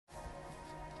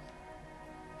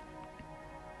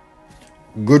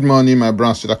Good morning, my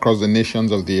brothers across the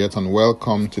nations of the earth, and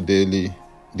welcome to Daily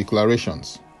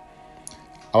Declarations.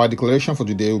 Our declaration for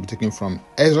today will be taken from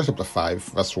Ezra chapter 5,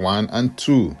 verse 1 and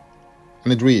 2,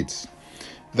 and it reads,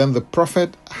 Then the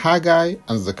prophet Haggai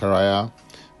and Zechariah,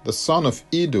 the son of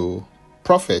Iddo,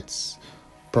 prophets,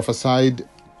 prophesied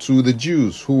to the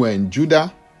Jews who were in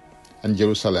Judah and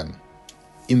Jerusalem,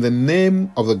 in the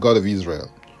name of the God of Israel,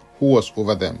 who was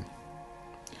over them.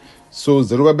 So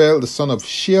Zerubbabel the son of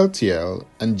Shealtiel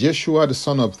and Jeshua the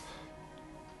son of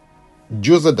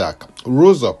Jozadak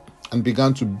rose up and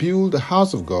began to build the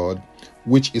house of God,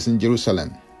 which is in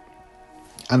Jerusalem.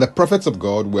 And the prophets of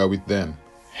God were with them,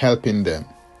 helping them.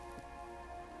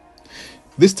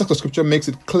 This text of scripture makes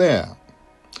it clear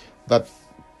that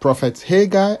prophets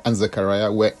Haggai and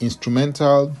Zechariah were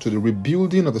instrumental to the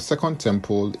rebuilding of the second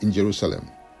temple in Jerusalem.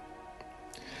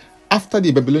 After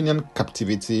the Babylonian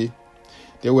captivity,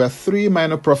 there were three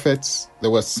minor prophets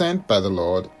that were sent by the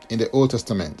Lord in the Old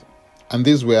Testament, and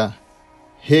these were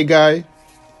Haggai,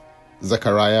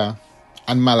 Zechariah,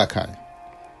 and Malachi.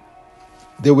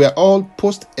 They were all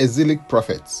post-exilic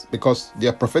prophets because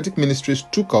their prophetic ministries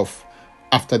took off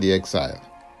after the exile.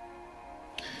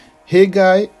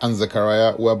 Haggai and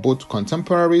Zechariah were both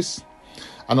contemporaries,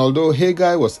 and although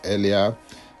Haggai was earlier,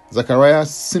 Zechariah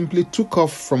simply took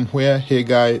off from where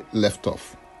Haggai left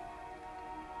off.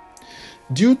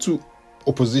 Due to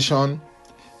opposition,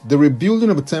 the rebuilding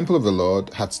of the temple of the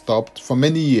Lord had stopped for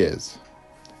many years,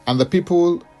 and the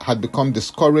people had become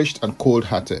discouraged and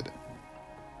cold-hearted.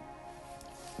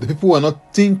 The people were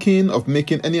not thinking of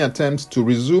making any attempts to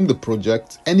resume the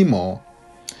project anymore.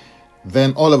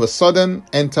 Then all of a sudden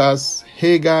enters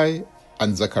Haggai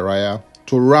and Zechariah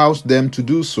to rouse them to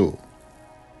do so.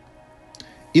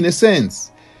 In a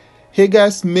sense,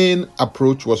 Haggai's main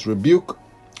approach was rebuke,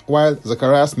 while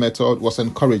Zechariah's method was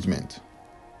encouragement.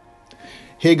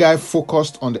 Haggai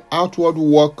focused on the outward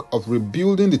work of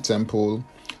rebuilding the temple,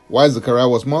 while Zechariah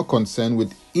was more concerned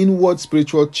with inward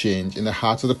spiritual change in the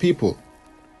hearts of the people.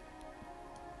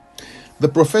 The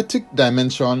prophetic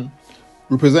dimension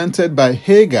represented by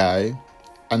Haggai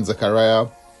and Zechariah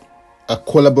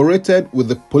collaborated with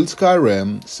the political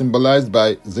realm symbolized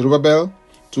by Zerubbabel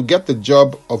to get the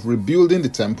job of rebuilding the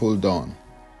temple done.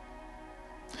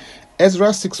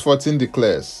 Ezra 6:14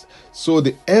 declares, So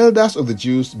the elders of the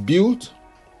Jews built,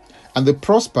 and they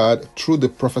prospered through the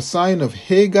prophesying of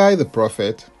Haggai the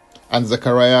prophet and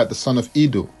Zechariah the son of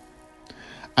Iddo.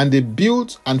 And they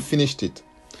built and finished it,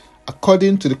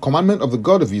 according to the commandment of the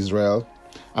God of Israel,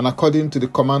 and according to the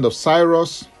command of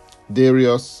Cyrus,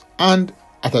 Darius, and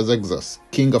Artaxerxes,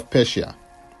 king of Persia.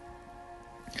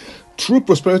 True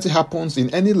prosperity happens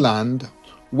in any land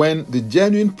when the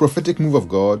genuine prophetic move of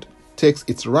God takes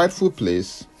its rightful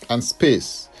place and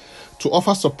space to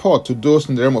offer support to those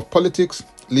in the realm of politics,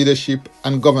 leadership,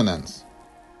 and governance.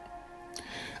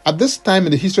 At this time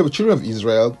in the history of the children of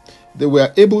Israel, they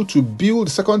were able to build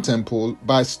the second temple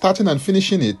by starting and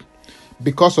finishing it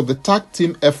because of the tag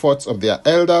team efforts of their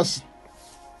elders,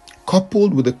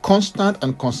 coupled with the constant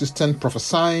and consistent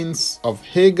prophesying of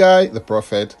Haggai the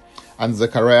prophet and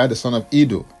Zechariah the son of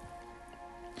Iddo.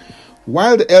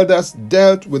 While the elders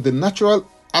dealt with the natural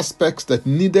aspects that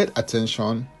needed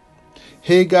attention,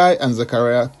 Haggai and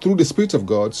Zechariah, through the Spirit of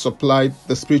God, supplied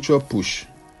the spiritual push.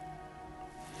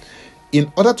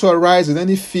 In order to arise in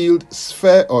any field,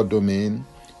 sphere, or domain,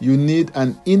 you need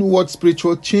an inward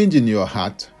spiritual change in your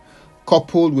heart,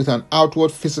 coupled with an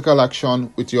outward physical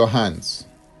action with your hands.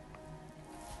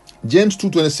 James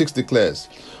 2:26 declares,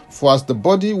 For as the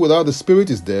body without the spirit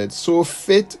is dead, so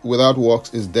faith without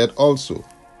works is dead also.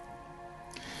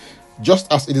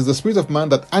 Just as it is the spirit of man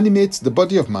that animates the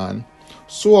body of man,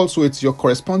 so also it's your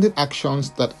corresponding actions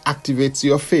that activates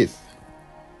your faith.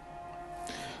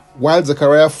 While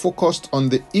Zechariah focused on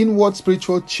the inward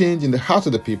spiritual change in the heart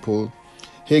of the people,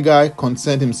 Haggai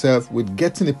concerned himself with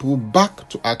getting the people back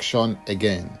to action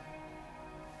again.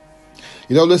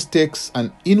 It always takes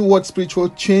an inward spiritual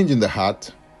change in the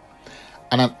heart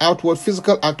and an outward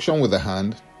physical action with the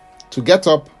hand to get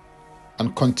up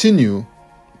and continue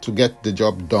to get the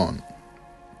job done.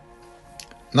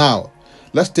 Now,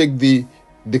 let's take the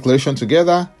declaration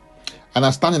together, and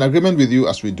I stand in agreement with you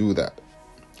as we do that.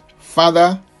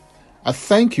 Father, I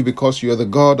thank you because you are the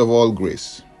God of all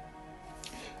grace.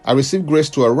 I receive grace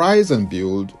to arise and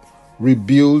build,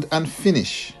 rebuild, and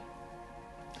finish.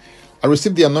 I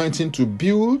receive the anointing to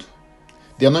build,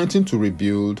 the anointing to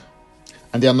rebuild,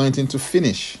 and the anointing to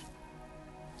finish.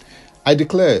 I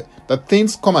declare that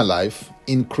things come alive,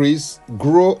 increase,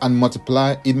 grow, and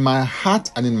multiply in my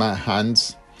heart and in my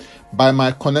hands by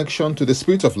my connection to the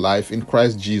Spirit of life in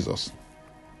Christ Jesus.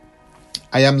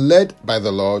 I am led by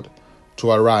the Lord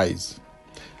to arise.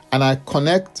 And I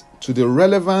connect to the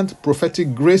relevant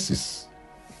prophetic graces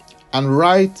and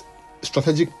right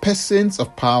strategic persons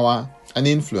of power and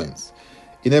influence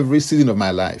in every season of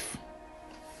my life.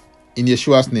 In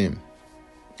Yeshua's name,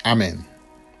 Amen.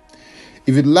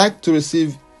 If you'd like to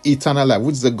receive eternal life,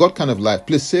 which is a God kind of life,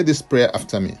 please say this prayer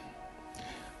after me.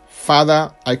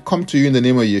 Father, I come to you in the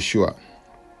name of Yeshua.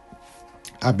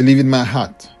 I believe in my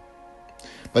heart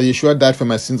that Yeshua died for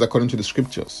my sins according to the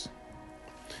scriptures.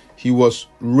 He was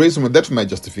raised from the dead for my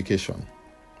justification.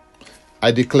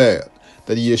 I declare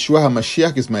that Yeshua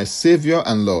HaMashiach is my Savior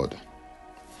and Lord.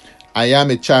 I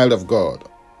am a child of God.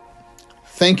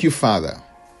 Thank you, Father.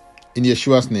 In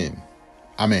Yeshua's name,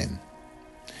 Amen.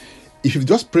 If you've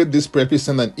just prayed this prayer, please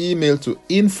send an email to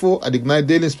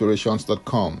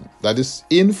info@ignitedailyinspirations.com. That is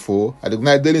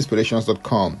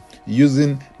info@ignitedailyinspirations.com,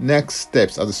 using next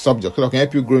steps as a subject so that I can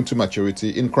help you grow into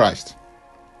maturity in Christ.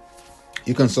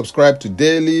 You can subscribe to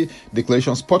Daily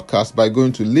Declarations Podcast by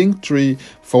going to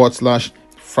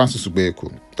linktree/Francis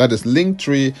Ubeku. That is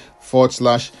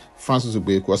linktree/Francis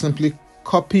Ubeku. Or simply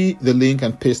copy the link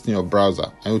and paste in your browser,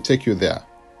 and it will take you there.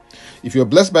 If you're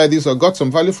blessed by this or got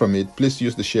some value from it, please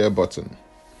use the share button.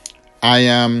 I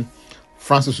am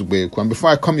Francis Ubeku, and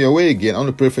before I come your way again, I want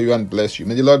to pray for you and bless you.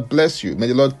 May the Lord bless you. May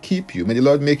the Lord keep you. May the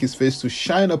Lord make his face to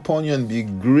shine upon you and be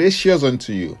gracious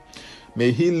unto you.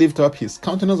 May he lift up his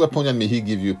countenance upon you and may he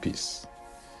give you peace.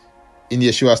 In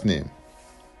Yeshua's name,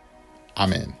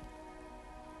 Amen.